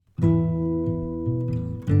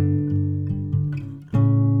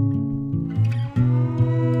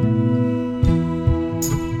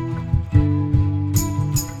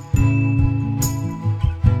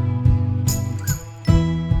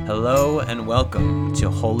Welcome to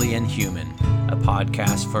Holy and Human, a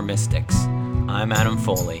podcast for mystics. I'm Adam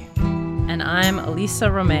Foley. And I'm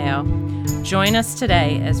Elisa Romeo. Join us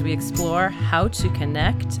today as we explore how to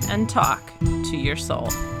connect and talk to your soul.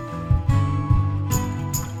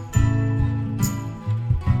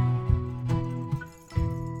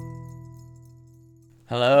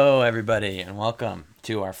 Hello, everybody, and welcome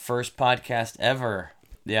to our first podcast ever.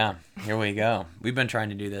 Yeah, here we go. We've been trying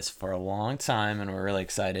to do this for a long time, and we're really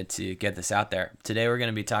excited to get this out there. Today, we're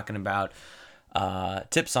going to be talking about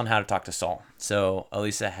tips on how to talk to soul. So,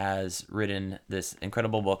 Elisa has written this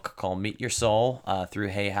incredible book called Meet Your Soul through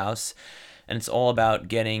Hay House, and it's all about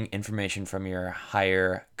getting information from your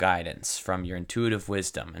higher guidance, from your intuitive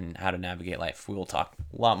wisdom, and how to navigate life. We will talk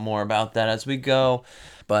a lot more about that as we go,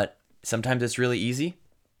 but sometimes it's really easy.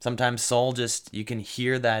 Sometimes soul you can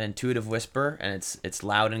hear that intuitive whisper and it's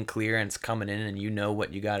loud and clear and it's coming in and you know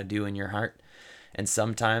what you got to do in your heart. And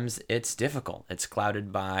sometimes it's difficult. It's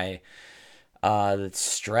clouded by the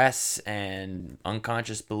stress and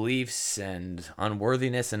unconscious beliefs and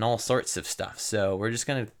unworthiness and all sorts of stuff. So we're just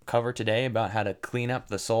going to cover today about how to clean up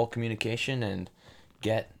the soul communication and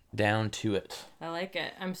get down to it. I like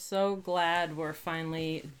it. I'm so glad we're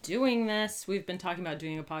finally doing this. We've been talking about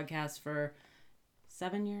doing a podcast for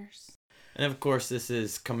 7 years. And of course, this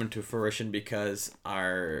is coming to fruition because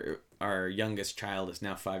our youngest child is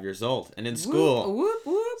now 5 years old and in school. Whoop,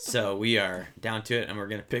 whoop. So we are down to it, and we're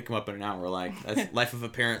going to pick him up in an hour. That's life of a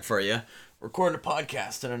parent for you. Record a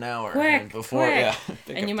podcast in an hour. Quick. Yeah.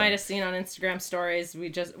 And you might have seen on Instagram stories,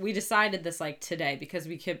 we decided this like today because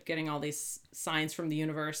we kept getting all these signs from the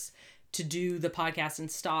universe to do the podcast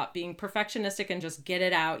and stop being perfectionistic and just get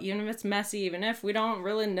it out, even if it's messy, even if we don't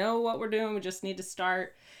really know what we're doing, we just need to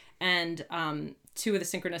start. And two of the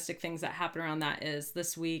synchronistic things that happen around that is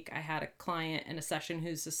this week I had a client in a session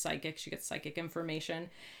who's a psychic. She gets psychic information.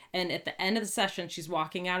 And at the end of the session, she's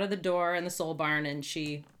walking out of the door in the soul barn and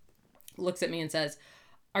she looks at me and says,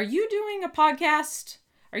 "Are you doing a podcast?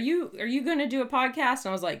 Are you going to do a podcast?" And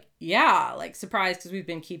I was like, yeah, like surprised because we've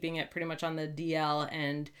been keeping it pretty much on the DL.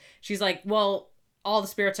 And she's like, well, all the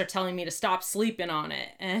spirits are telling me to stop sleeping on it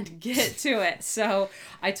and get to it. So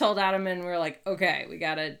I told Adam and we were like, okay, we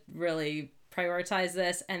got to really prioritize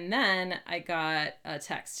this. And then I got a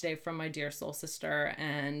text today from my dear soul sister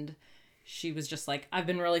and she was just like, I've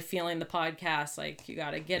been really feeling the podcast. Like, you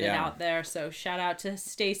got to get it out there. So shout out to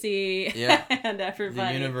Stacy and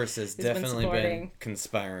everybody. The universe has definitely been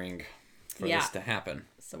conspiring for this to happen.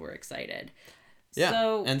 So we're excited.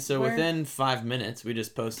 Yeah. So within 5 minutes, we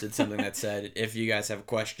just posted something that said, if you guys have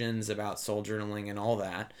questions about soul journaling and all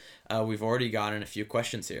that, we've already gotten a few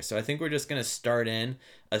questions here. So I think we're just going to start in,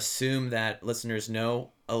 assume that listeners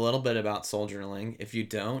know a little bit about soul journaling. If you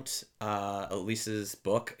don't, Elisa's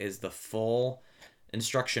book is the full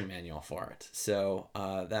instruction manual for it. So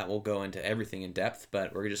that will go into everything in depth,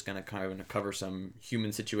 but we're just going to kind of cover some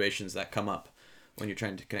human situations that come up when you're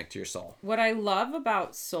trying to connect to your soul. What I love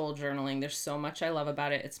about soul journaling, there's so much I love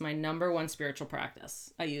about it. It's my number one spiritual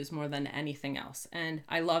practice. I use more than anything else. And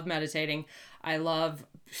I love meditating. I love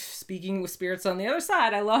speaking with spirits on the other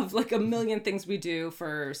side. I love like a million things we do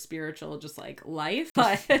for spiritual, just like life.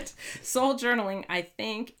 But soul journaling, I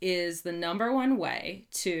think, is the number one way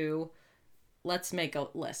to, let's make a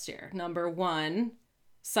list here. Number one,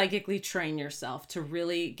 psychically train yourself to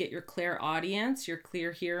really get your clear audience, your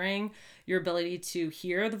clear hearing, your ability to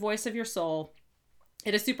hear the voice of your soul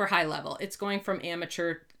at a super high level. It's going from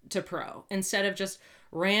amateur to pro. Instead of just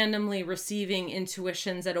randomly receiving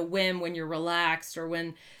intuitions at a whim when you're relaxed or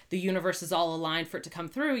when the universe is all aligned for it to come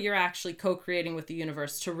through, you're actually co-creating with the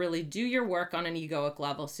universe to really do your work on an egoic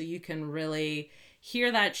level so you can really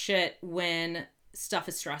hear that shit when stuff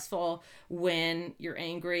is stressful, when you're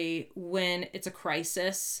angry, when it's a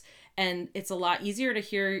crisis. And it's a lot easier to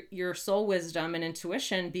hear your soul wisdom and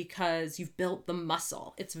intuition because you've built the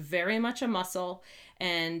muscle. It's very much a muscle.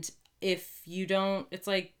 And if you don't, it's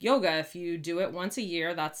like yoga. If you do it once a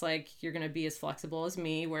year, that's like, you're going to be as flexible as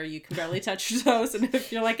me where you can barely touch your toes. And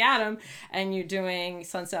if you're like Adam and you're doing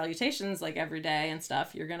sun salutations like every day and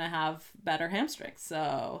stuff, you're going to have better hamstrings.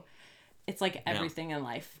 So it's like everything in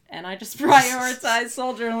life. And I just prioritize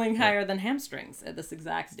soul journaling higher than hamstrings at this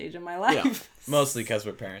exact stage of my life. Yeah, mostly because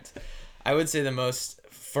we're parents. I would say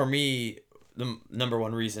for me, the number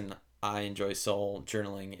one reason I enjoy soul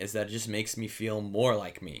journaling is that it just makes me feel more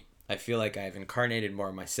like me. I feel like I've incarnated more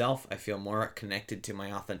of myself. I feel more connected to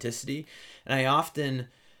my authenticity. And I often,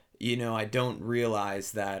 I don't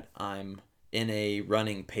realize that I'm in a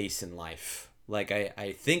running pace in life. Like,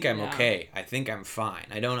 I think I'm okay. I think I'm fine.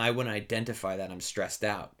 I wouldn't identify that I'm stressed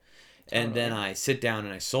out. Totally. And then I sit down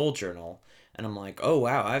and I soul journal. And I'm like, oh,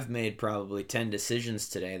 wow, I've made probably 10 decisions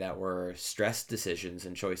today that were stress decisions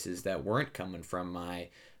and choices that weren't coming from my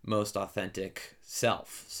most authentic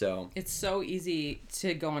self. So it's so easy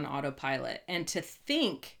to go on autopilot and to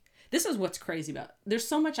think. This is what's crazy about it. There's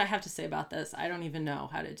so much I have to say about this. I don't even know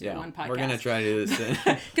how to do one podcast. We're going to try to do this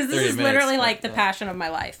in because this is literally like the passion of my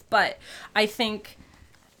life. But I think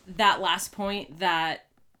that last point, that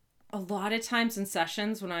a lot of times in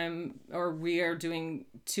sessions when we are doing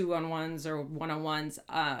 2-on-1s or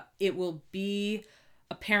 1-on-1s, it will be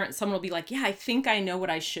apparent. Someone will be like, yeah, I think I know what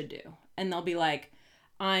I should do. And they'll be like,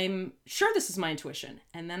 I'm sure this is my intuition.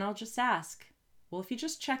 And then I'll just ask, well, if you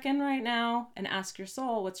just check in right now and ask your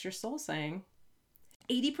soul, what's your soul saying?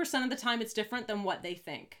 80% of the time it's different than what they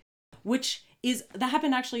think, that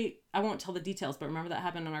happened actually, I won't tell the details, but remember that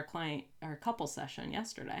happened on our couple session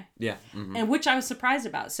yesterday. Yeah. Mm-hmm. And which I was surprised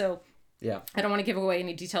about. So yeah, I don't want to give away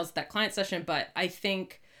any details of that client session, but I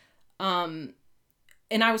think, and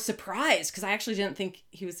I was surprised because I actually didn't think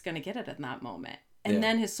he was going to get it in that moment. And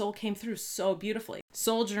then his soul came through so beautifully.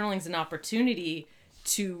 Soul journaling is an opportunity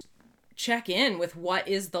to check in with what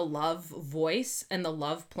is the love voice and the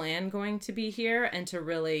love plan going to be here, and to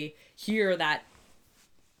really hear that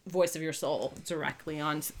voice of your soul directly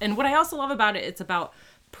on. And what I also love about it, it's about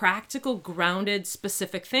practical, grounded,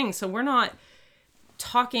 specific things. So we're not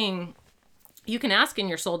talking, you can ask in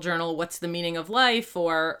your soul journal, what's the meaning of life,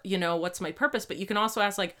 or, what's my purpose? But you can also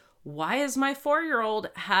ask, like, why is my 4-year-old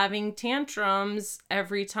having tantrums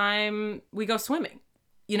every time we go swimming?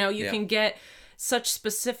 You can get such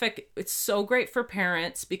specific. It's so great for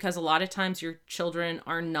parents because a lot of times your children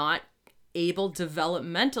are not able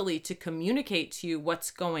developmentally to communicate to you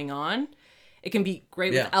what's going on. It can be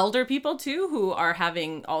great with elder people too, who are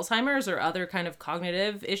having Alzheimer's or other kind of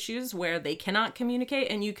cognitive issues where they cannot communicate,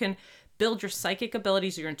 and you can build your psychic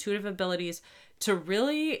abilities, your intuitive abilities to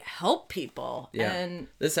really help people. Yeah. And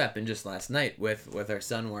this happened just last night with our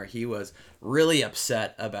son, where he was really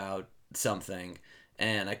upset about something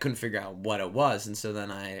and I couldn't figure out what it was. And so then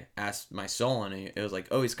I asked my soul, and it was like,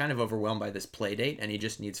 oh, he's kind of overwhelmed by this play date and he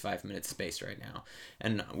just needs 5 minutes space right now.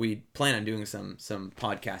 And we plan on doing some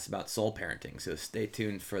podcasts about soul parenting, so stay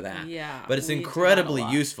tuned for that. Yeah, but it's incredibly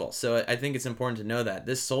useful. So I think it's important to know that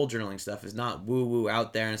this soul journaling stuff is not woo-woo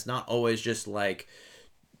out there, and it's not always just like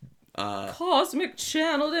cosmic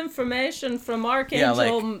channeled information from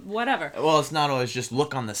Archangel, whatever. Well, it's not always just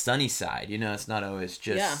look on the sunny side. It's not always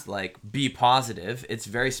just like be positive. It's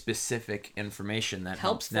very specific information that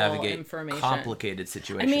helps navigate complicated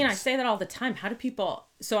situations. I mean, I say that all the time. How do people...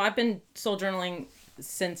 So I've been soul journaling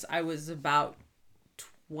since I was about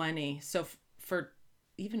 20. So for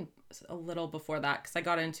even a little before that, because I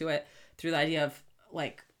got into it through the idea of,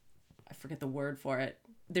 like, I forget the word for it.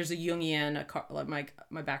 There's a Jungian,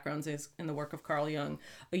 my background is in the work of Carl Jung,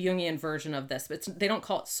 a Jungian version of this, but they don't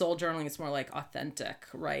call it soul journaling. It's more like authentic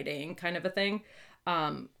writing kind of a thing.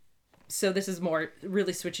 So this is more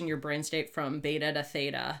really switching your brain state from beta to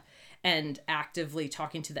theta and actively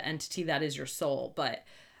talking to the entity that is your soul. But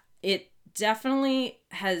it definitely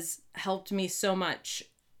has helped me so much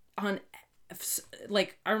on,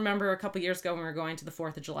 like, I remember a couple years ago when we were going to the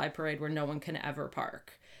 4th of July parade where no one can ever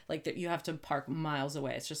park. Like, that you have to park miles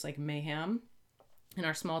away. It's just like mayhem in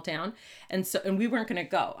our small town. And we weren't going to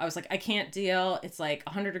go. I was like, I can't deal. It's like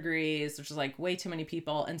 100 degrees. There's just like way too many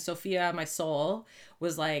people. And Sophia, my soul,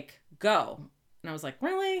 was like, go. And I was like,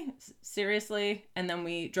 really? Seriously? And then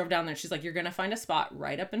we drove down there. She's like, you're going to find a spot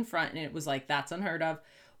right up in front. And it was like, that's unheard of.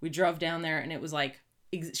 We drove down there and it was like,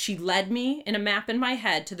 she led me in a map in my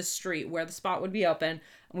head to the street where the spot would be open.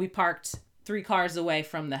 And we parked 3 cars away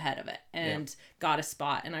from the head of it and got a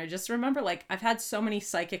spot. And I just remember, like, I've had so many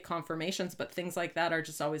psychic confirmations, but things like that are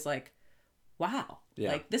just always like, wow,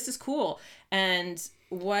 like, this is cool. And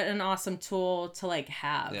what an awesome tool to, like,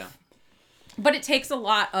 have. Yeah. But it takes a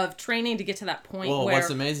lot of training to get to that point where what's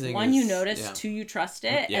amazing 1, you notice, 2, you trust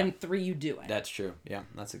it, and 3, you do it. That's true. Yeah,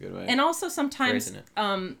 that's a good way. And also sometimes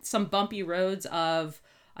some bumpy roads of,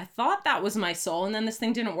 I thought that was my soul, and then this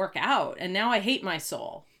thing didn't work out, and now I hate my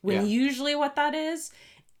soul. When usually what that is,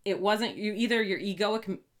 it wasn't you. Either your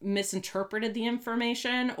egoic misinterpreted the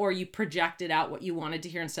information, or you projected out what you wanted to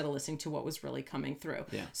hear instead of listening to what was really coming through.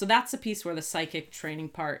 Yeah. So that's the piece where the psychic training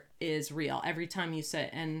part is real. Every time you sit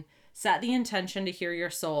and set the intention to hear your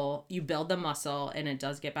soul, you build the muscle, and it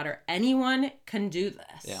does get better. Anyone can do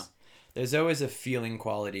this. Yeah. There's always a feeling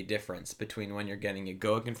quality difference between when you're getting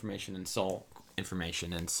egoic information and soul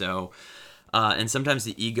information. And so, and sometimes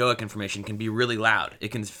the egoic information can be really loud. It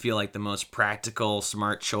can feel like the most practical,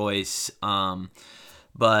 smart choice.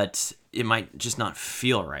 but it might just not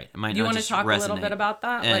feel right. It might Do you not want to just talk resonate. a little bit about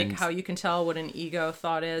that? Like And how you can tell what an ego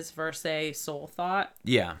thought is versus a soul thought?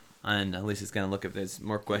 yeah, and Elisa's going to look if there's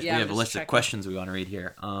more questions. Yeah, We I'm have a just list checking. of questions we want to read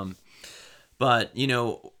here. But, you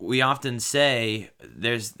know, we often say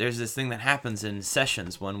there's this thing that happens in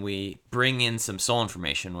sessions when we bring in some soul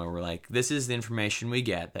information where we're like, this is the information we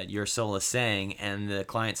get that your soul is saying. And the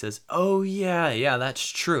client says, oh, yeah, that's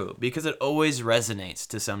true. Because it always resonates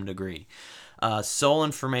to some degree. Soul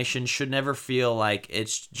information should never feel like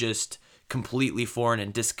it's just completely foreign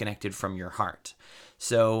and disconnected from your heart.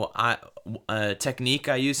 So a technique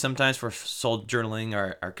I use sometimes for soul journaling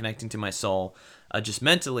or connecting to my soul, just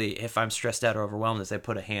mentally, if I'm stressed out or overwhelmed, is I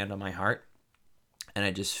put a hand on my heart and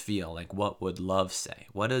I just feel like, what would love say?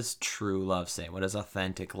 What does true love say? What does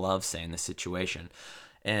authentic love say in this situation?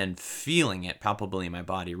 And feeling it palpably in my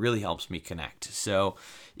body really helps me connect. So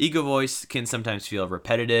ego voice can sometimes feel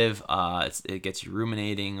repetitive. It gets you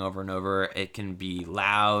ruminating over and over. It can be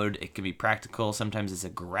loud. It can be practical. Sometimes it's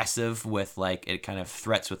aggressive with like it kind of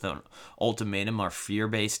threats with an ultimatum or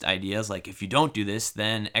fear-based ideas. Like if you don't do this,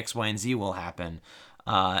 then X, Y, and Z will happen.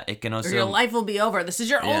 It can also Or your life will be over. This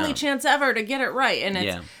is your Yeah. only chance ever to get it right. And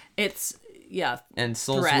Yeah. it's And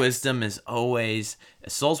soul's threats. wisdom is always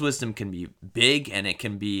soul's wisdom can be big and it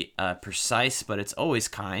can be precise, but it's always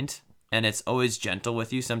kind and it's always gentle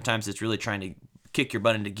with you. Sometimes it's really trying to kick your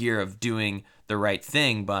butt into gear of doing the right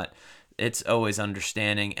thing, but it's always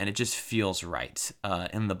understanding and it just feels right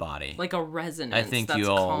in the body. like a resonance. I think that's you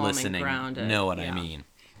all calm and listening grounded. know what I Yeah. mean.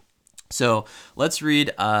 So let's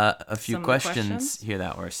read a few Some of the questions questions? here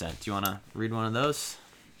that were sent. Do you want to read one of those?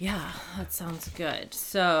 Yeah, that sounds good.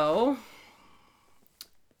 So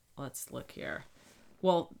let's look here.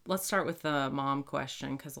 Well, let's start with the mom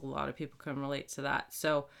question because a lot of people can relate to that.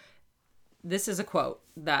 So this is a quote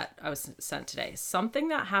that I was sent today. Something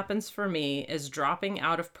that happens for me is dropping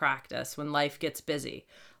out of practice when life gets busy,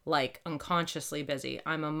 like unconsciously busy.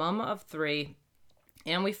 I'm a mom of 3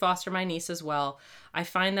 and we foster my niece as well. I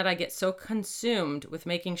find that I get so consumed with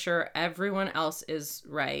making sure everyone else is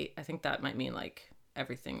right. I think that might mean like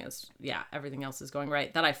everything else is going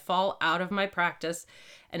right, that I fall out of my practice,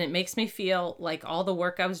 and it makes me feel like all the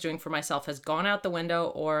work I was doing for myself has gone out the window,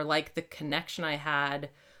 or like the connection I had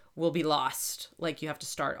will be lost, like you have to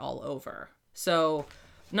start all over. So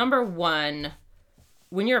number one,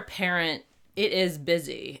 when you're a parent, it is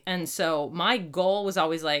busy. And so my goal was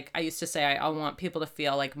always like, I used to say, I want people to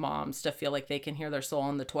feel like moms, to feel like they can hear their soul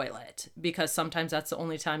in the toilet, because sometimes that's the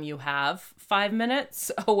only time you have 5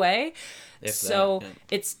 minutes away. If So that, yeah.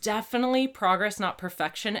 it's definitely progress, not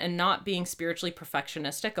perfection, and not being spiritually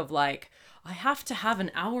perfectionistic of like, I have to have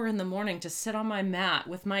an hour in the morning to sit on my mat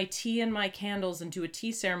with my tea and my candles and do a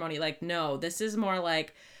tea ceremony. Like, no, this is more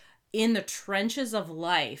like, in the trenches of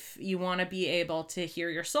life, you want to be able to hear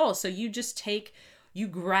your soul. So you just you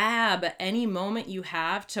grab any moment you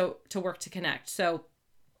have to work to connect. So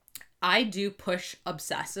I do push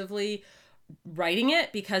obsessively writing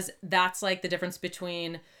it, because that's like the difference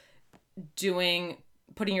between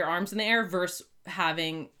putting your arms in the air versus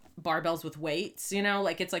having barbells with weights,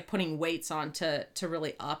 like it's like putting weights on to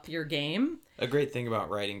really up your game. A great thing about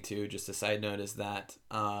writing too, just a side note, is that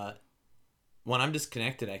when I'm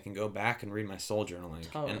disconnected, I can go back and read my soul journaling,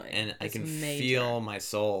 Totally. and I It's can major. feel my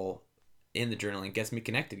soul in the journaling. It gets me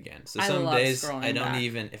connected again. So I some love days scrolling I don't back.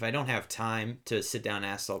 even, if I don't have time to sit down and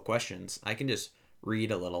ask soul questions, I can just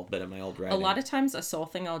read a little bit of my old writing. A lot of times a soul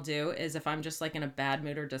thing I'll do is, if I'm just like in a bad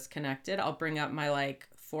mood or disconnected, I'll bring up my like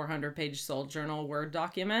 400-page soul journal Word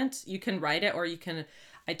document. You can write it, or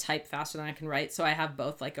I type faster than I can write. So I have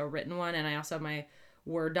both like a written one, and I also have my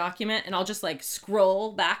Word document, and I'll just like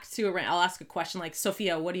scroll back I'll ask a question like,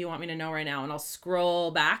 Sophia, what do you want me to know right now? And I'll scroll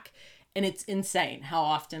back, and it's insane how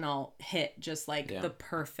often I'll hit just like the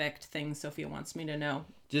perfect thing Sophia wants me to know.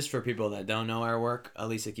 Just for people that don't know our work,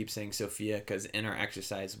 Elisa keeps saying Sophia because in our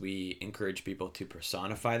exercise we encourage people to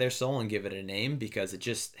personify their soul and give it a name, because it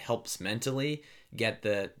just helps mentally get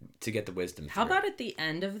the wisdom How through. about at the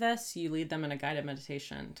end of this, you lead them in a guided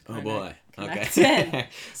meditation to Oh kinda boy. connect Okay. in.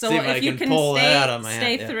 So See if I if you can can pull stay, that out of my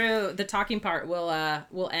stay hat, yeah. through the talking part,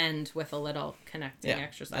 we'll end with a little connecting Yeah,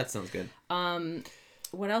 exercise. that sounds good.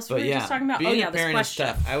 What else But were we yeah, just talking about? being Oh yeah, a this parent question.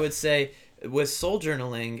 is tough. I would say with soul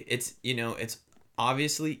journaling, it's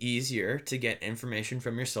obviously easier to get information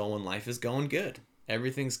from your soul when life is going good.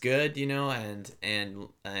 Everything's good,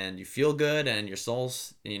 and you feel good, and your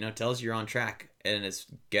soul's tells you're on track. And it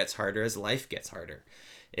gets harder as life gets harder.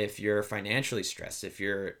 If you're financially stressed, if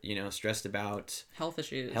you're stressed about Health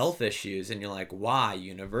issues. and you're like, why,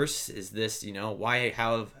 universe, is this, why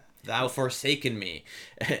have thou forsaken me?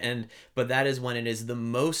 But that is when it is the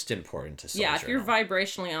most important to soul Yeah, if you're journal.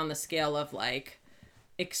 vibrationally on the scale of like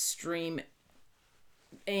extreme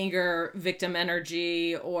anger, victim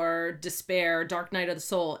energy, or despair, dark night of the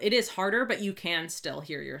soul, it is harder, but you can still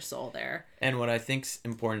hear your soul there. And what I think's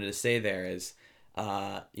important to say there is,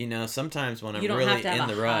 sometimes when I'm You don't really have to have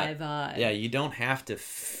in a the rut, high vibe. yeah, you don't have to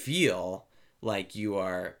feel like you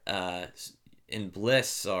are in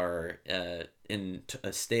bliss or in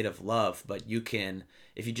a state of love, but you can,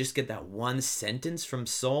 if you just get that one sentence from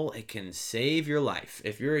soul, it can save your life.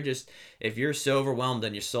 If you're so overwhelmed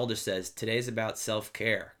and your soul just says, today's about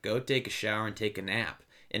self-care, go take a shower and take a nap.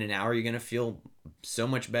 In an hour, you're going to feel so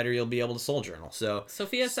much better. You'll be able to soul journal. So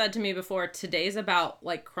Sophia said to me before, today's about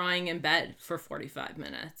like crying in bed for 45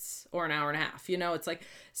 minutes or an hour and a half. It's like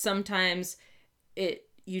sometimes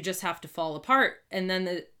you just have to fall apart. And then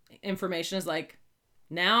the information is like,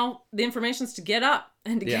 now the information's to get up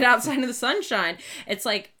and to get outside into the sunshine. It's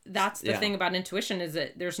like, that's the thing about intuition, is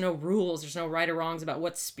that there's no rules. There's no right or wrongs about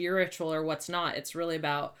what's spiritual or what's not. It's really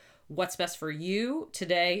about what's best for you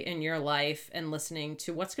today in your life and listening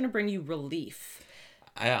to what's going to bring you relief.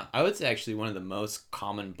 I would say actually one of the most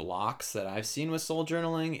common blocks that I've seen with soul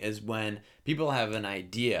journaling is when people have an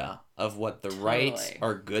idea of what the right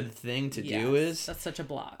or good thing to do is. That's such a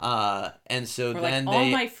block. And so or then like, all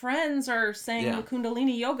my friends are saying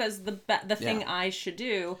Kundalini yoga is the thing I should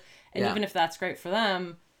do. And even if that's great for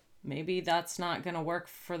them, maybe that's not going to work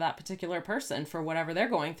for that particular person for whatever they're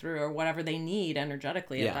going through or whatever they need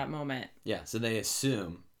energetically at that moment. Yeah. So they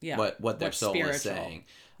assume what their soul is saying.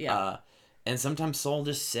 Yeah. And sometimes soul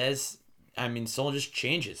just says, soul just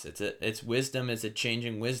changes. It's wisdom is a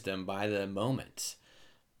changing wisdom by the moment.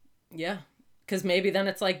 Yeah. Because maybe then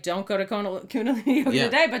it's like, don't go to Kundalini yoga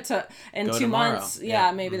today, but in go 2 tomorrow. months,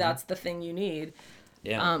 maybe that's the thing you need.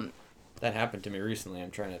 Yeah. That happened to me recently.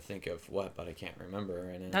 I'm trying to think of what, but I can't remember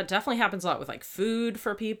right now. That definitely happens a lot with like food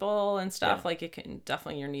for people and stuff. Like it can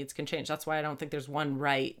definitely, your needs can change. That's why I don't think there's one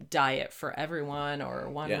right diet for everyone or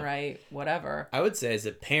one right whatever. I would say as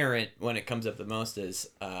a parent, when it comes up the most is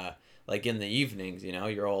like in the evenings,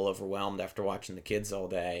 you're all overwhelmed after watching the kids all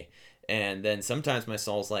day. And then sometimes my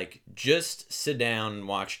soul's like, just sit down and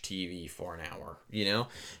watch TV for an hour,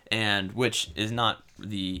 and which is not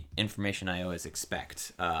the information I always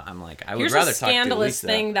expect. I'm like, I would Here's rather a talk to scandalous Lisa.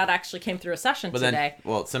 thing that actually came through a session today.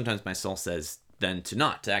 Sometimes my soul says then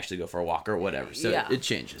to actually go for a walk or whatever. So it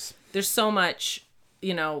changes. There's so much,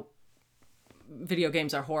 video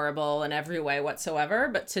games are horrible in every way whatsoever.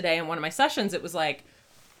 But today in one of my sessions, it was like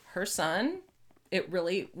her son, it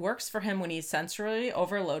really works for him when he's sensorily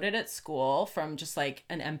overloaded at school from just like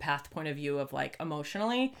an empath point of view of like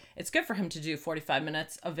emotionally. It's good for him to do 45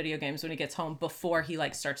 minutes of video games when he gets home before he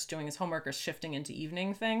like starts doing his homework or shifting into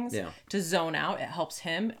evening things to zone out. It helps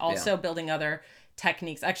him. Also building other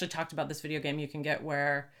techniques. I actually talked about this video game you can get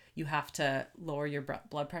where you have to lower your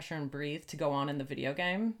blood pressure and breathe to go on in the video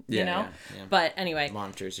game, you know? Yeah. But anyway.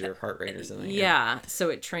 Monitors your heart rate or something. Yeah. So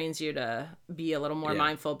it trains you to be a little more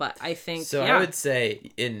mindful. But I think... So I would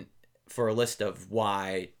say for a list of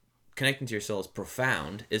why connecting to your soul is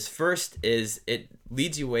profound is it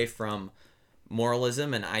leads you away from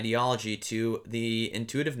moralism and ideology to the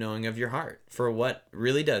intuitive knowing of your heart for what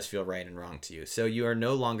really does feel right and wrong to you. So you are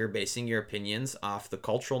no longer basing your opinions off the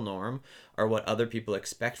cultural norm or what other people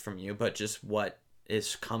expect from you, but just what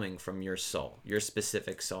is coming from your soul, your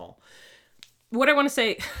specific soul. What I want to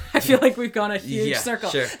say, I feel like we've gone a huge circle.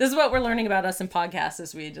 Sure. This is what we're learning about us in podcasts,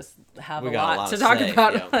 is we just have a lot to talk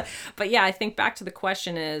about. Yeah. But yeah, I think back to the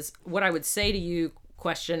question is, what I would say to you,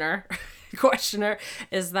 questioner,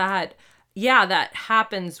 is that that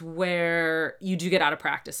happens where you do get out of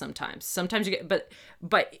practice sometimes. Sometimes you get,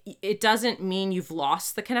 but it doesn't mean you've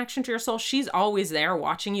lost the connection to your soul. She's always there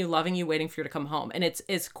watching you, loving you, waiting for you to come home. And it's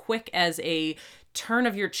as quick as a turn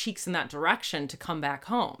of your cheeks in that direction to come back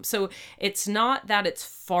home. So it's not that it's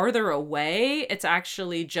farther away. It's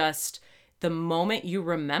actually just the moment you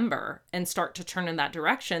remember and start to turn in that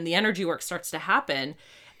direction, the energy work starts to happen.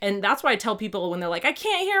 And that's why I tell people when they're like, I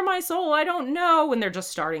can't hear my soul, I don't know, when they're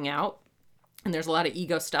just starting out and there's a lot of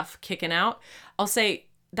ego stuff kicking out, I'll say,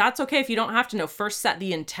 that's okay if you don't have to know. First, set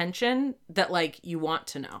the intention that like you want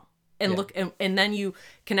to know. And look, and then you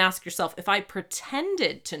can ask yourself, if I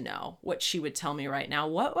pretended to know what she would tell me right now,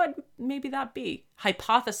 what would maybe that be?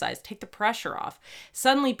 Hypothesize, take the pressure off.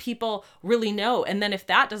 Suddenly people really know. And then if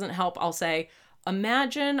that doesn't help, I'll say,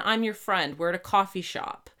 imagine I'm your friend. We're at a coffee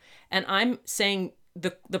shop and I'm saying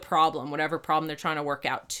the problem, whatever problem they're trying to work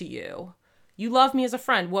out to you. You love me as a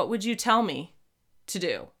friend. What would you tell me to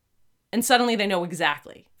do? And suddenly they know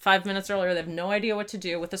exactly. 5 minutes earlier, they have no idea what to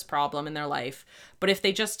do with this problem in their life. But if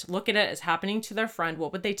they just look at it as happening to their friend,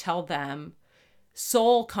 what would they tell them?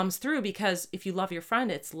 Soul comes through, because if you love your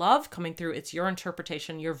friend, it's love coming through. It's your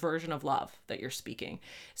interpretation, your version of love that you're speaking.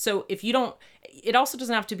 So if you don't, it also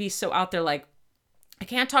doesn't have to be so out there like, I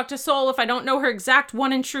can't talk to Soul if I don't know her exact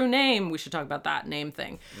one and true name. We should talk about that name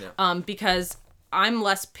thing. Yeah. Because I'm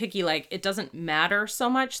less picky. Like, it doesn't matter so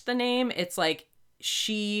much the name. It's like,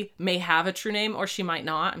 she may have a true name or she might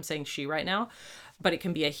not. I'm saying she right now, but it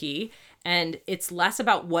can be a he. And it's less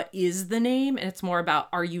about what is the name, and it's more about,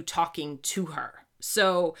 are you talking to her?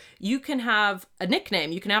 So you can have a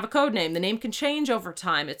nickname, you can have a code name. The name can change over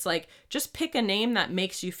time. It's like, just pick a name that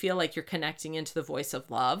makes you feel like you're connecting into the voice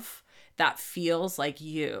of love, that feels like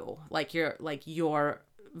you, like your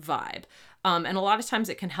vibe. And a lot of times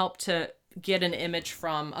it can help to get an image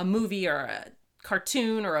from a movie or a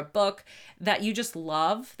cartoon or a book that you just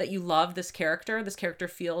love, that you love this character. This character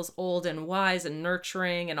feels old and wise and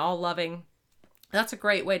nurturing and all loving. That's a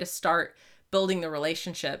great way to start building the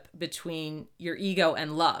relationship between your ego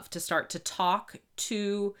and love, to start to talk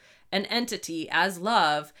to an entity as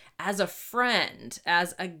love, as a friend,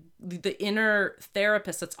 as the inner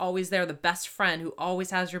therapist that's always there, the best friend who always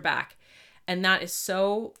has your back. And that is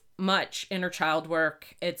so much inner child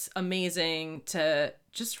work. It's amazing to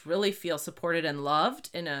just really feel supported and loved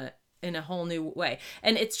in a whole new way.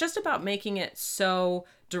 And it's just about making it so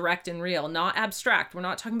direct and real, not abstract. We're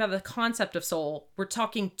not talking about the concept of soul. We're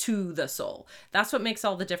talking to the soul. That's what makes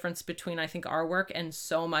all the difference between, I think, our work and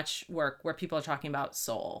so much work where people are talking about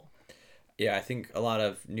soul. Yeah, I think a lot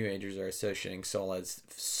of New Agers are associating soul as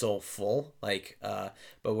soulful, like,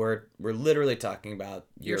 but we're literally talking about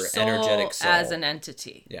your soul energetic soul as an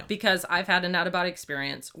entity. Yeah. Because I've had an out-of-body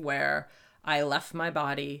experience where I left my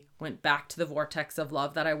body, went back to the vortex of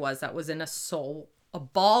love that was in a soul, a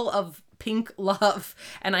ball of pink love,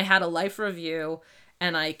 and I had a life review,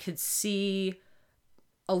 and I could see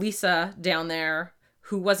Elisa down there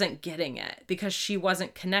who wasn't getting it because she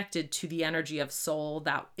wasn't connected to the energy of soul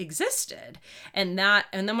that existed. And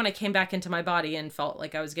then when I came back into my body and felt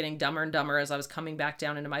like I was getting dumber and dumber as I was coming back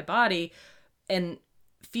down into my body, and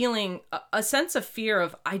feeling a sense of fear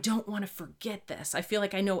of, I don't want to forget this. I feel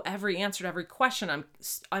like I know every answer to every question.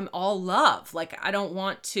 I'm all love. Like, I don't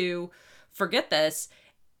want to forget this.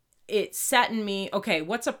 It set in me, okay,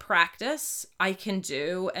 what's a practice I can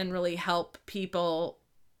do and really help people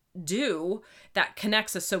do that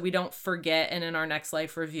connects us so we don't forget, and in our next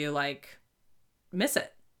life review, like, miss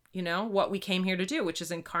it. You know, what we came here to do, which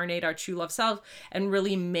is incarnate our true love self and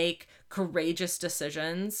really make courageous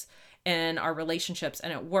decisions in our relationships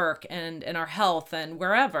and at work and in our health and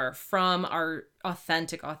wherever, from our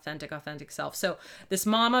authentic self. So this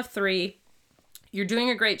mom of 3, you're doing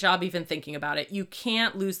a great job even thinking about it. You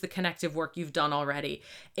can't lose the connective work you've done already.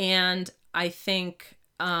 And I think...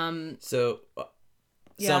 So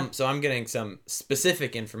I'm getting some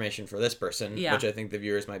specific information for this person, which I think the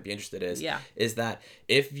viewers might be interested in, is that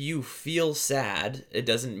if you feel sad, it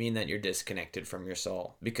doesn't mean that you're disconnected from your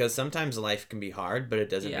soul. Because sometimes life can be hard, but it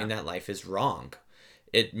doesn't mean that life is wrong.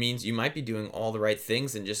 It means you might be doing all the right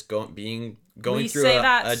things and just going through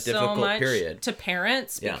a difficult period. To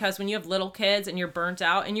parents, because when you have little kids and you're burnt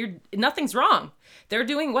out and nothing's wrong. They're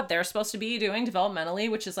doing what they're supposed to be doing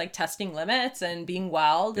developmentally, which is like testing limits and being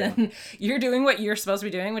wild. Yeah. And you're doing what you're supposed to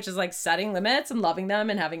be doing, which is like setting limits and loving them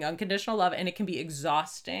and having unconditional love. And it can be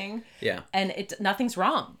exhausting. Yeah. And nothing's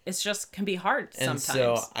wrong. It's just can be hard sometimes. And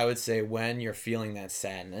so I would say when you're feeling that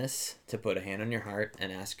sadness, to put a hand on your heart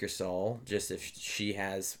and ask your soul, just if she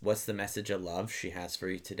has, what's the message of love she has for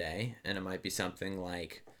you today? And it might be something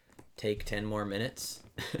like, take 10 more minutes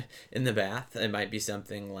in the bath. It might be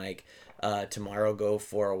something like, tomorrow go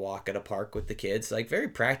for a walk at a park with the kids. Like, very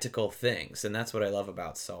practical things. And that's what I love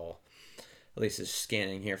about soul. Lisa's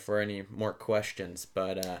scanning here for any more questions.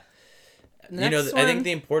 But, I think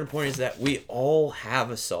the important point is that we all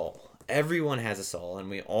have a soul. Everyone has a soul, and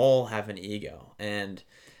we all have an ego. And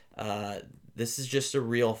this is just a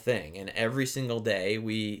real thing. And every single day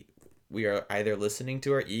we are either listening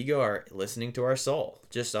to our ego or listening to our soul,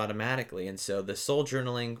 just automatically. And so the soul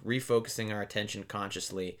journaling, refocusing our attention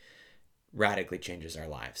consciously, radically changes our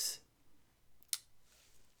lives.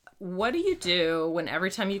 What do you do when every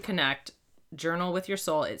time you connect, journal with your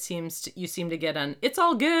soul, you seem to get an "it's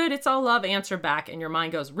all good, it's all love" answer back, and your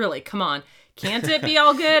mind goes, really, come on, can't it be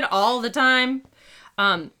all good all the time?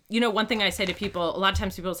 One thing I say to people, a lot of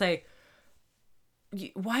times people say,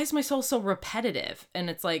 why is my soul so repetitive? And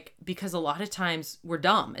it's like, because a lot of times we're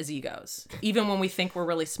dumb as egos, even when we think we're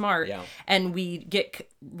really smart. Yeah. And we get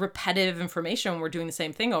repetitive information when we're doing the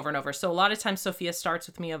same thing over and over. So a lot of times Sophia starts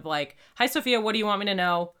with me of like, hi, Sophia, what do you want me to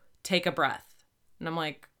know? Take a breath. And I'm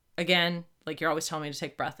like, again, like, you're always telling me to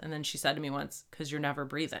take a breath. And then she said to me once, because you're never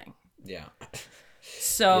breathing. Yeah.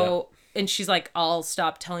 So, and she's like, I'll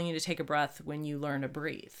stop telling you to take a breath when you learn to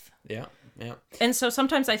breathe. Yeah. Yeah. And so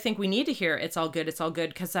sometimes I think we need to hear it's all good,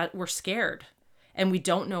 because that we're scared and we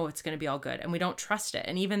don't know it's going to be all good and we don't trust it.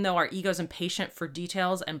 And even though our ego's impatient for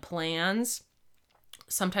details and plans,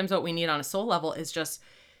 sometimes what we need on a soul level is just,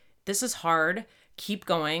 this is hard. Keep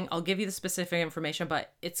going. I'll give you the specific information,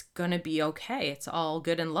 but it's going to be okay. It's all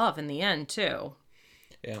good in love in the end too.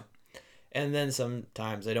 Yeah. And then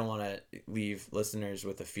sometimes I don't want to leave listeners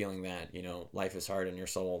with a feeling that, you know, life is hard and your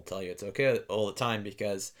soul will tell you it's okay all the time,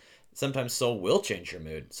 because sometimes soul will change your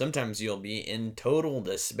mood. Sometimes you'll be in total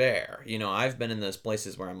despair. You know, I've been in those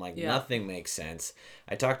places where I'm like, nothing makes sense.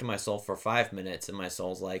 I talk to my soul for 5 minutes and my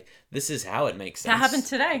soul's like, this is how it makes sense. That happened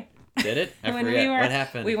today. Did it? I forget. What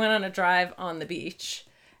happened? We went on a drive on the beach.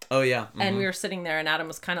 Oh, yeah. Mm-hmm. And we were sitting there and Adam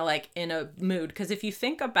was kind of like in a mood. Because if you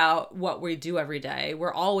think about what we do every day,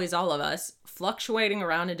 we're always, all of us, fluctuating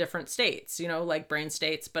around in different states, you know, like brain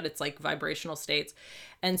states, but it's like vibrational states.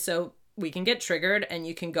 And so we can get triggered and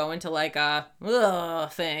you can go into like a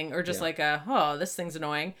thing, or just like a, oh, this thing's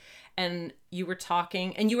annoying. And you were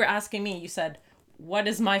talking and you were asking me, you said, what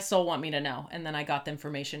does my soul want me to know? And then I got the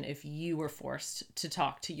information. If you were forced to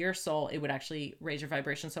talk to your soul, it would actually raise your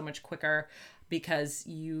vibration so much quicker, because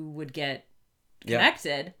you would get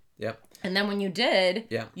connected. Yep. And then when you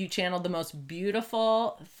did, you channeled the most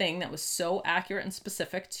beautiful thing that was so accurate and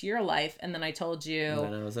specific to your life. And then I told you.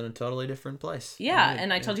 And then I was in a totally different place. Yeah.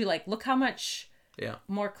 And I told you, like, look how much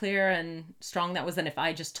more clear and strong that was than if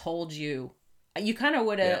I just told you. You kind of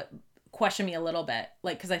would have questioned me a little bit.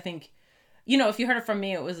 Like, because I think, you know, if you heard it from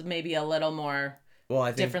me, it was maybe a little more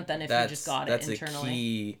different than if you just got it internally. That's a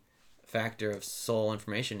key factor of soul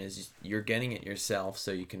information, is you're getting it yourself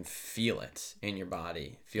so you can feel it in your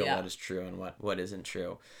body, feel what is true and what isn't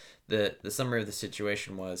true. The summary of the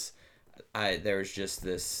situation was, there was just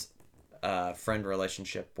this friend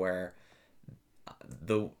relationship where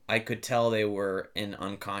I could tell they were in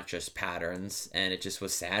unconscious patterns, and it just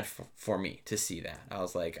was sad for me to see that. I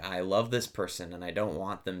was like, I love this person and I don't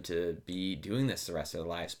want them to be doing this the rest of their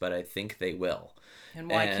lives, but I think they will. And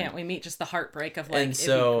why can't we meet? Just the heartbreak of like, it'd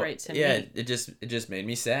be great to meet. it just made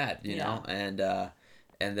me sad, you know, and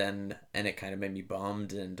it kind of made me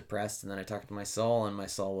bummed and depressed. And then I talked to my soul, and my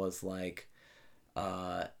soul was like,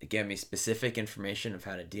 it gave me specific information of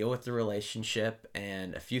how to deal with the relationship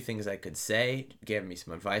and a few things I could say, gave me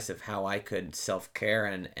some advice of how I could self-care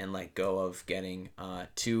and let go of getting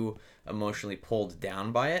too emotionally pulled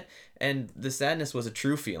down by it. And the sadness was a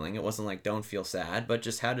true feeling. It wasn't like, don't feel sad, but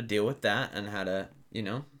just how to deal with that and how to, you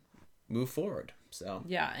know, move forward. So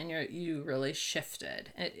yeah, and you really shifted.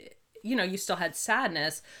 You know, you still had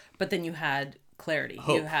sadness, but then you had clarity.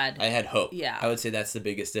 Hope. I had hope. Yeah, I would say that's the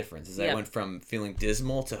biggest difference. Is I went from feeling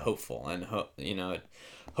dismal to hopeful, and you know,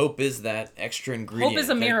 hope is that extra ingredient. Hope is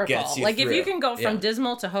a miracle. Like through. If you can go from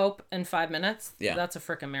dismal to hope in 5 minutes, that's a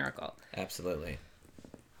freaking miracle. Absolutely.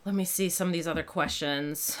 Let me see some of these other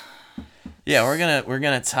questions. Yeah, we're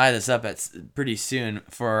gonna tie this up pretty soon.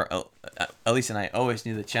 For Elise and I always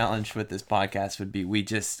knew the challenge with this podcast would be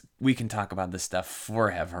we can talk about this stuff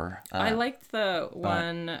forever. I liked the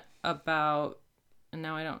one about. And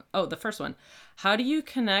now I don't. Oh, the first one. How do you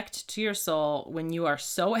connect to your soul when you are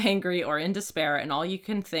so angry or in despair and all you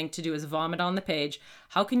can think to do is vomit on the page?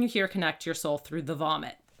 How can you connect to your soul through the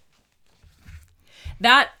vomit?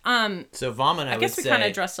 That So vomit, I guess we kind of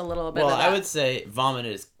addressed a little bit. Well, of that. I would say vomit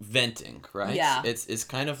is venting, right? Yeah. It's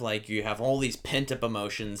kind of like you have all these pent up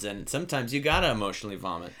emotions, and sometimes you gotta emotionally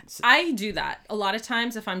vomit. I do that a lot of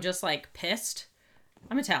times if I'm just like pissed.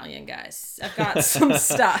 I'm Italian, guys. I've got some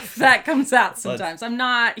stuff that comes out sometimes. I'm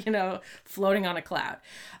not, you know, floating on a cloud.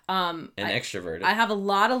 Extroverted. I have a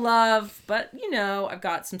lot of love, but, you know, I've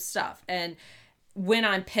got some stuff. And when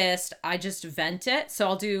I'm pissed, I just vent it. So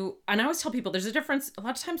I'll do, and I always tell people there's a difference. A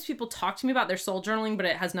lot of times people talk to me about their soul journaling, but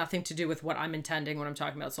it has nothing to do with what I'm intending when I'm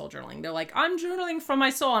talking about soul journaling. They're like, I'm journaling from my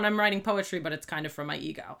soul and I'm writing poetry, but it's kind of from my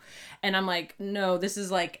ego. And I'm like, no, this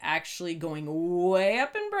is like actually going way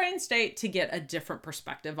up in brain state to get a different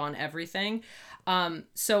perspective on everything.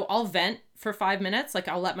 So I'll vent for 5 minutes. Like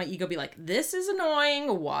I'll let my ego be like, this is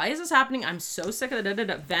annoying. Why is this happening? I'm so sick of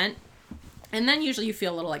the vent. And then usually you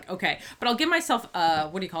feel a little like, okay, but I'll give myself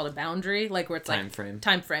what do you call it, a boundary? Like where it's Time frame.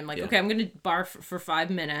 Time frame. Like, okay, I'm going to barf for 5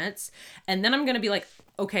 minutes. And then I'm going to be like,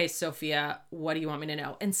 okay, Sophia, what do you want me to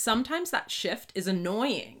know? And sometimes that shift is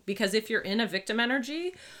annoying because if you're in a victim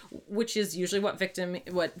energy, which is usually what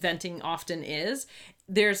venting often is,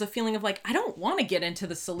 there's a feeling of like, I don't want to get into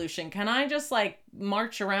the solution. Can I just like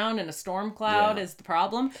march around in a storm cloud is the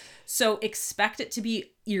problem? So expect it to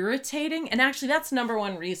be irritating. And actually that's number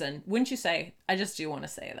one reason. Wouldn't you say, I just do want to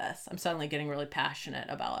say this. I'm suddenly getting really passionate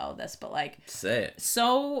about all this, but like, say it.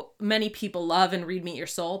 So many people love and read Meet Your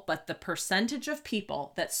Soul, but the percentage of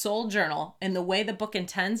people that soul journal and the way the book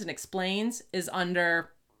intends and explains is under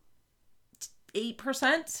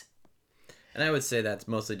 8%. And I would say that's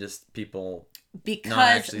mostly just people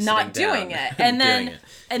because not doing it. And then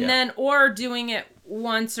then or doing it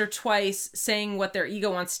once or twice, saying what their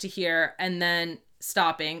ego wants to hear and then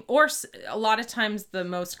stopping. Or a lot of times the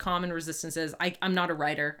most common resistance is I'm not a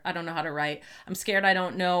writer. I don't know how to write. I'm scared I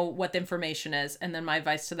don't know what the information is. And then my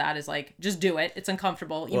advice to that is like, just do it. It's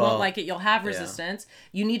uncomfortable. You won't like it. You'll have resistance.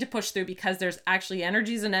 You need to push through because there's actually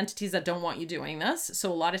energies and entities that don't want you doing this.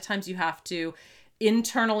 So a lot of times you have to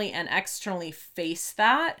internally and externally face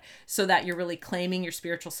that so that you're really claiming your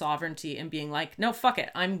spiritual sovereignty and being like, no, fuck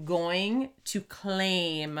it. I'm going to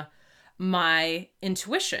claim my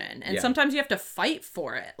intuition. And sometimes you have to fight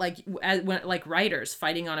for it. Like writers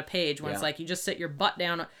fighting on a page when it's like, you just sit your butt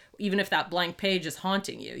down, even if that blank page is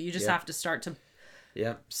haunting you, you just have to start to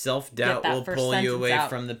self-doubt will pull you away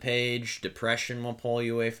from the page. Depression will pull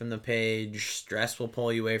you away from the page. Stress will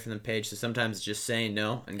pull you away from the page. So sometimes just saying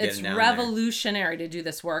no and getting down there. It's revolutionary to do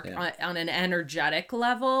this work on an energetic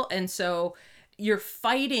level. And so you're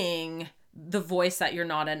fighting the voice that you're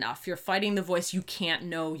not enough. You're fighting the voice you can't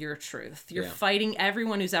know your truth. You're fighting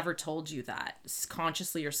everyone who's ever told you that,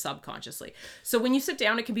 consciously or subconsciously. So when you sit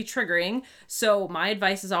down, it can be triggering. So my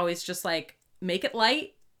advice is always just like, make it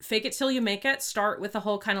light. Fake it till you make it. Start with the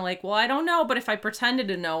whole kind of like, well, I don't know, but if I pretended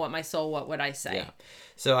to know what my soul, what would I say?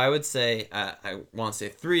 So I would say, I want to say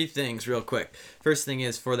 3 things real quick. First thing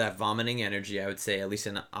is for that vomiting energy, I would say, at least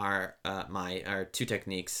in our 2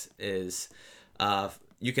 techniques is,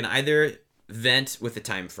 you can either vent with a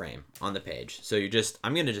time frame on the page. So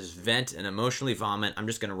I'm going to just vent and emotionally vomit. I'm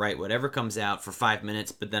just going to write whatever comes out for 5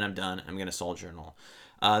 minutes, but then I'm done. I'm going to soul journal.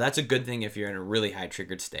 That's a good thing if you're in a really high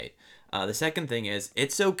triggered state. The second thing is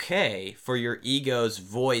it's okay for your ego's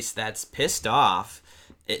voice that's pissed off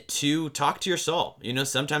to talk to your soul. You know,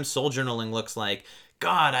 sometimes soul journaling looks like,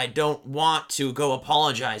 God, I don't want to go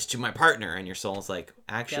apologize to my partner. And your soul's like,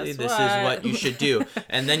 actually, this is what you should do.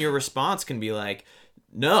 And then your response can be like,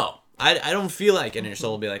 no, I don't feel like it. And your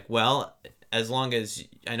soul will be like, well, as long as,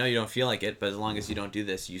 I know you don't feel like it, but as long as you don't do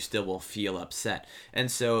this, you still will feel upset.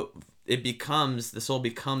 And so the soul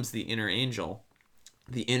becomes the inner angel,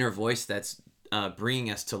 the inner voice that's bringing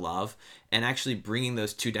us to love, and actually bringing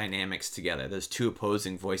those 2 dynamics together, those 2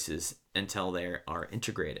 opposing voices, until they are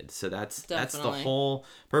integrated. So that's the whole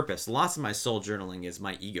purpose. Lots of my soul journaling is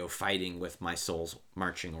my ego fighting with my soul's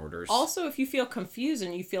marching orders. Also, if you feel confused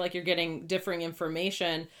and you feel like you're getting differing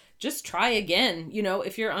information, just try again. You know,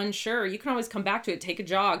 if you're unsure, you can always come back to it. Take a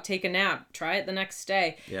jog, take a nap, try it the next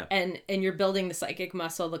day. Yeah. And you're building the psychic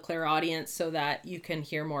muscle, the clairaudience, so that you can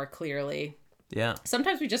hear more clearly. Yeah.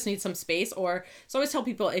 Sometimes we just need some space. Or so I always tell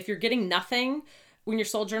people, if you're getting nothing when you're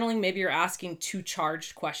soul journaling, maybe you're asking too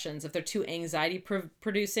charged questions. If they're too anxiety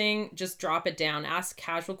producing, just drop it down. Ask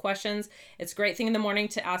casual questions. It's a great thing in the morning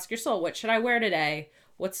to ask your soul, what should I wear today?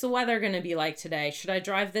 What's the weather going to be like today? Should I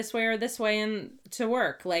drive this way or this way to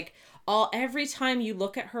work? Like every time you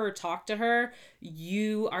look at her or talk to her,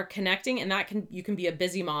 you are connecting, and you can be a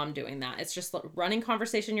busy mom doing that. It's just running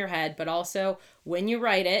conversation in your head, but also when you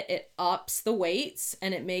write it, it ups the weights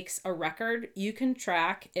and it makes a record you can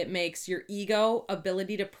track. It makes your ego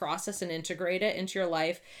ability to process and integrate it into your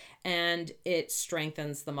life, and it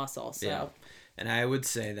strengthens the muscle. So, and I would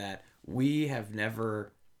say that we have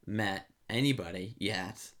never met anybody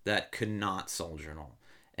yet that could not soul journal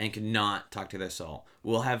and could not talk to their soul.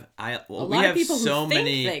 We have people so who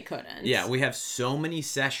many, think they couldn't. Yeah, we have so many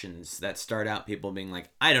sessions that start out people being like,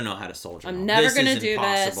 I don't know how to soul journal. I'm never going to do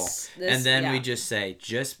this. And then we just say,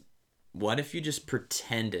 what if you just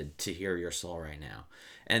pretended to hear your soul right now?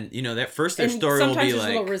 And you know, their story will be like, sometimes there's a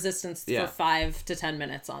little resistance for 5 to 10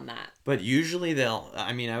 minutes on that. But usually I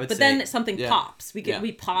would say. But then something pops.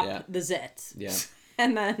 We pop the zit. Yeah.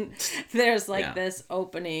 And then there's like Yeah. this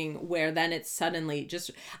opening where then it's suddenly just,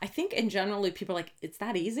 I think in generally people are like, it's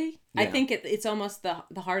that easy. I Yeah. think it's almost the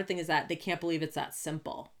hard thing is that they can't believe it's that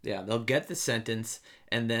simple. Yeah, they'll get the sentence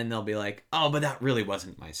and then they'll be like, "Oh, but that really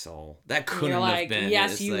wasn't my soul. That couldn't You're have like, been."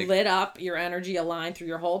 yes, It's you like, lit up, your energy aligned through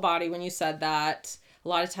your whole body when you said that. A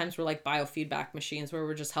lot of times we're like biofeedback machines where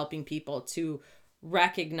we're just helping people to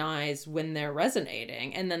recognize when they're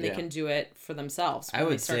resonating, and then they Yeah. can do it for themselves when I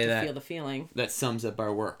would they start say to that feel the feeling. that sums up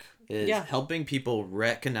our work is Yeah. helping people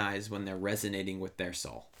recognize when they're resonating with their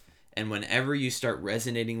soul. And whenever you start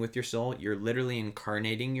resonating with your soul, you're literally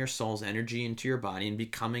incarnating your soul's energy into your body and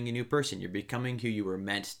becoming a new person. You're becoming who you were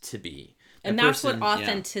meant to be. And That that's person- what yeah.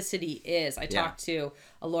 authenticity is. I Yeah. talked to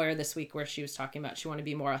a lawyer this week where she was talking about she wanted to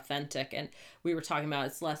be more authentic. And we were talking about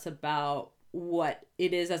it's less about what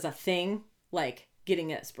it is as a thing, like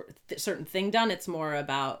getting a certain thing done. It's more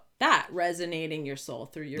about that resonating your soul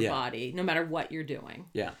through your Yeah. body, no matter what you're doing.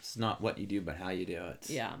 Yeah, it's not what you do, but how you do it.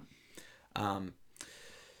 Yeah.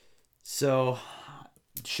 So,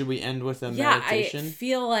 should we end with a Yeah, meditation? I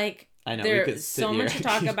feel like I know, we could there's sit so here much to and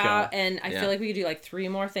talk keep about, going. and I Yeah. feel like we could do like 3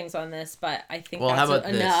 more things on this, but I think Well, that's how about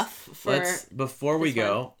enough this? for Before we this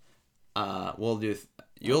go, we'll do.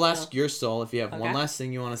 You'll Okay. ask your soul if you have one Okay. last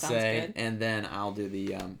thing you want to Sounds say, good. and then I'll do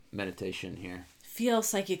the meditation here. feel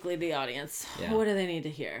psychically the audience. Yeah. What do they need to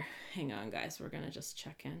hear? Hang on, guys. We're going to just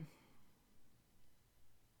check in.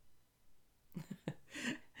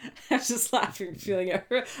 I'm just laughing, feeling it.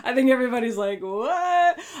 I think everybody's like,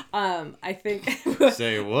 what? I think...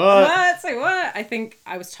 Say what? What? Say what? I think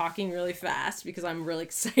I was talking really fast because I'm really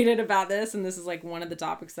excited about this, and this is like one of the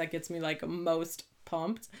topics that gets me like most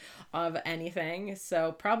pumped of anything.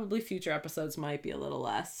 So probably future episodes might be a little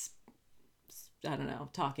less, I don't know,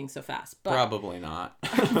 talking so fast. But Probably not.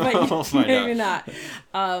 but We'll find maybe out.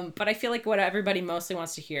 not. But I feel like what everybody mostly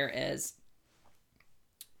wants to hear is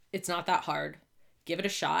it's not that hard. Give it a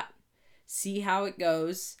shot. See how it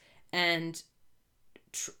goes. And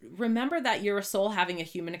remember that you're a soul having a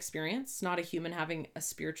human experience, not a human having a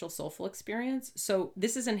spiritual, soulful experience. So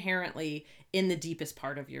this is inherently in the deepest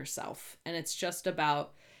part of yourself. And it's just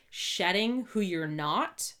about shedding who you're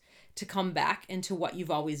not to come back into what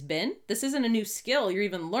you've always been. This isn't a new skill you're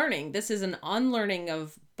even learning. This is an unlearning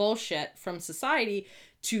of bullshit from society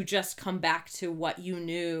to just come back to what you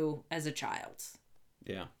knew as a child.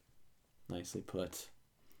 Yeah. Nicely put.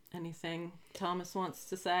 Anything Thomas wants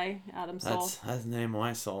to say, Adam Soul? That's the name of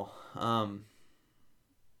my soul.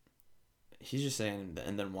 He's just saying,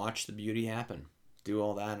 and then watch the beauty happen. Do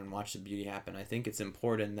all that and watch the beauty happen. I think it's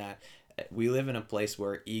important that we live in a place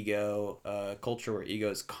where culture where ego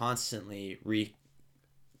is constantly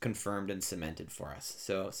reconfirmed and cemented for us.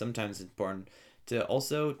 So sometimes it's important to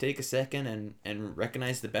also take a second and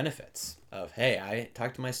recognize the benefits of, hey, I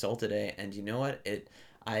talked to my soul today, and you know what?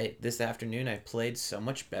 This afternoon I played so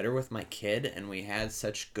much better with my kid, and we had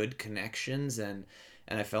such good connections, and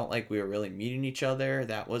I felt like we were really meeting each other.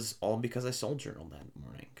 That was all because I soul journaled that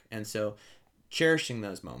morning. And so cherishing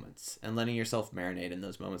those moments and letting yourself marinate in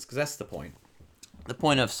those moments, because that's the point. The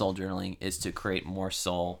point of soul journaling is to create more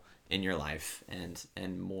soul in your life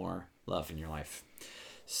and more love in your life.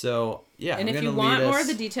 So, yeah. And if you want more of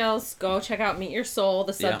the details, go check out Meet Your Soul.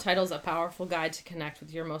 The subtitle's A Powerful Guide to Connect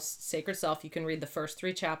with Your Most Sacred Self. You can read the first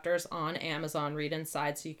 3 chapters on Amazon. Read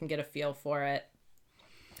inside so you can get a feel for it.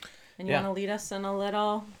 And you want to lead us in a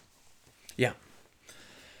little? Yeah.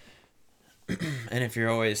 And if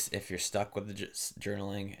you're stuck with the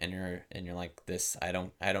journaling and you're like this, I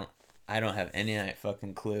don't have any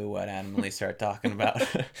fucking clue what Adam and Lee start talking about.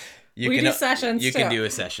 We do sessions You too. can do a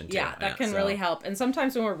session too. Yeah, that can really help. And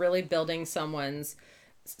sometimes when we're really building someone's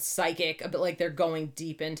psychic, a bit like they're going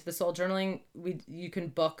deep into the soul journaling, you can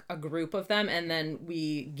book a group of them and then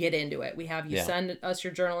we get into it. We have you send us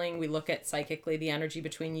your journaling. We look at psychically the energy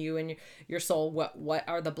between you and your soul. What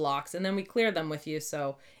are the blocks? And then we clear them with you.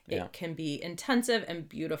 So it can be intensive and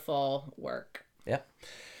beautiful work. Yep.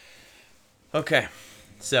 Okay.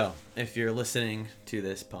 So if you're listening to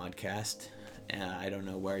this podcast, I don't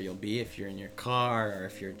know where you'll be, if you're in your car or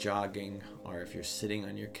if you're jogging or if you're sitting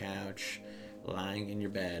on your couch, lying in your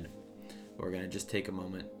bed. We're going to just take a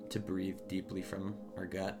moment to breathe deeply from our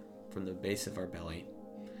gut, from the base of our belly.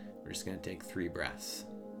 We're just going to take 3 breaths.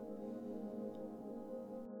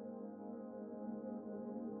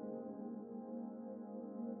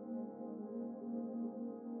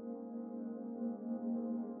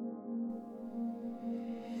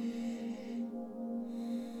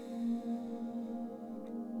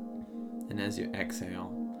 And as you exhale,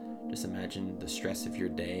 just imagine the stress of your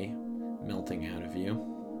day melting out of you.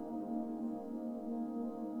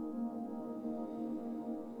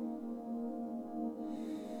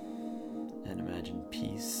 And imagine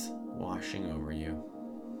peace washing over you.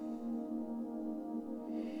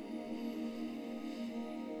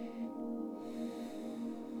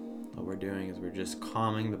 What we're doing is we're just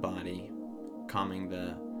calming the body, calming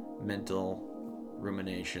the mental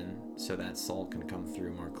rumination so that soul can come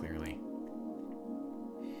through more clearly.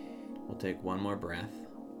 We'll take one more breath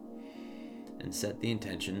and set the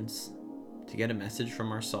intentions to get a message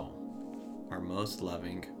from our soul, our most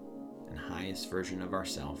loving and highest version of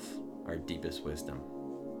ourself, our deepest wisdom.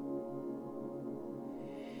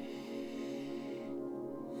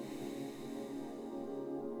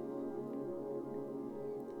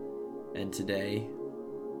 And today,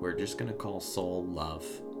 we're just going to call soul love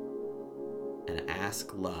and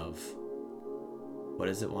ask love, what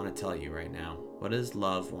does it want to tell you right now? What does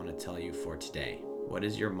love want to tell you for today? What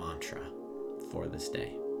is your mantra for this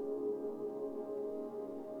day?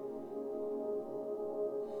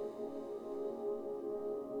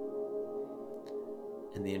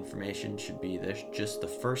 And the information should be this, just the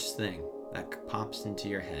first thing that pops into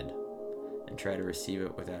your head, and try to receive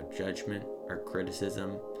it without judgment or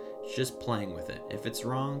criticism. It's just playing with it. If it's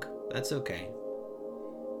wrong, that's okay.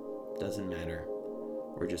 Doesn't matter.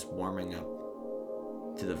 We're just warming up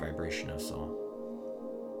to the vibration of soul.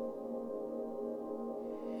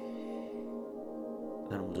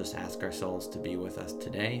 Then we'll just ask our souls to be with us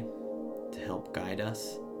today, to help guide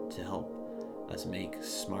us, to help us make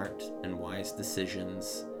smart and wise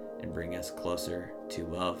decisions, and bring us closer to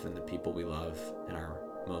love and the people we love in our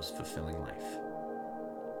most fulfilling life.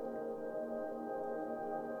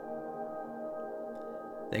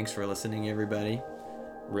 Thanks for listening, everybody.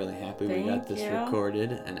 Really happy we got this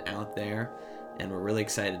recorded and out there, and we're really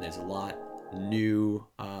excited. There's a lot new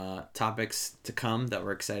topics to come that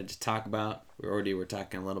we're excited to talk about. We already were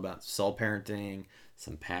talking a little about soul parenting,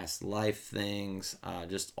 some past life things,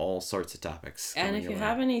 just all sorts of topics. And if you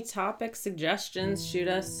have any topic suggestions, shoot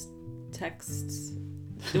us texts.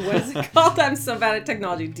 What is it called? I'm so bad at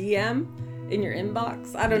technology. DM in your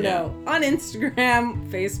inbox. I don't know. On Instagram,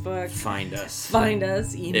 Facebook. Find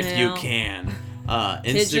us. Email. If you can.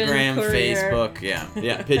 Instagram, Facebook.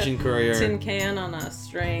 Yeah. Pigeon courier. Tin can on a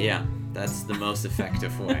string. Yeah. That's the most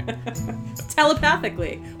effective way.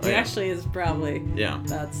 Telepathically. Actually is probably. Yeah.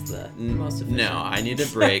 That's the most efficient. No, I need a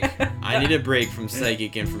break. I need a break from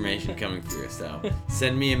psychic information coming through. So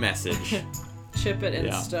send me a message. Chip it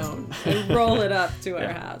in stone and roll it up to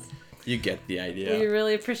our house. You get the idea. We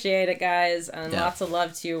really appreciate it, guys, and lots of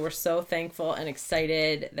love to you. We're so thankful and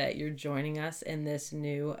excited that you're joining us in this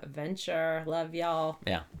new venture. Love y'all.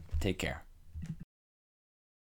 Yeah. Take care.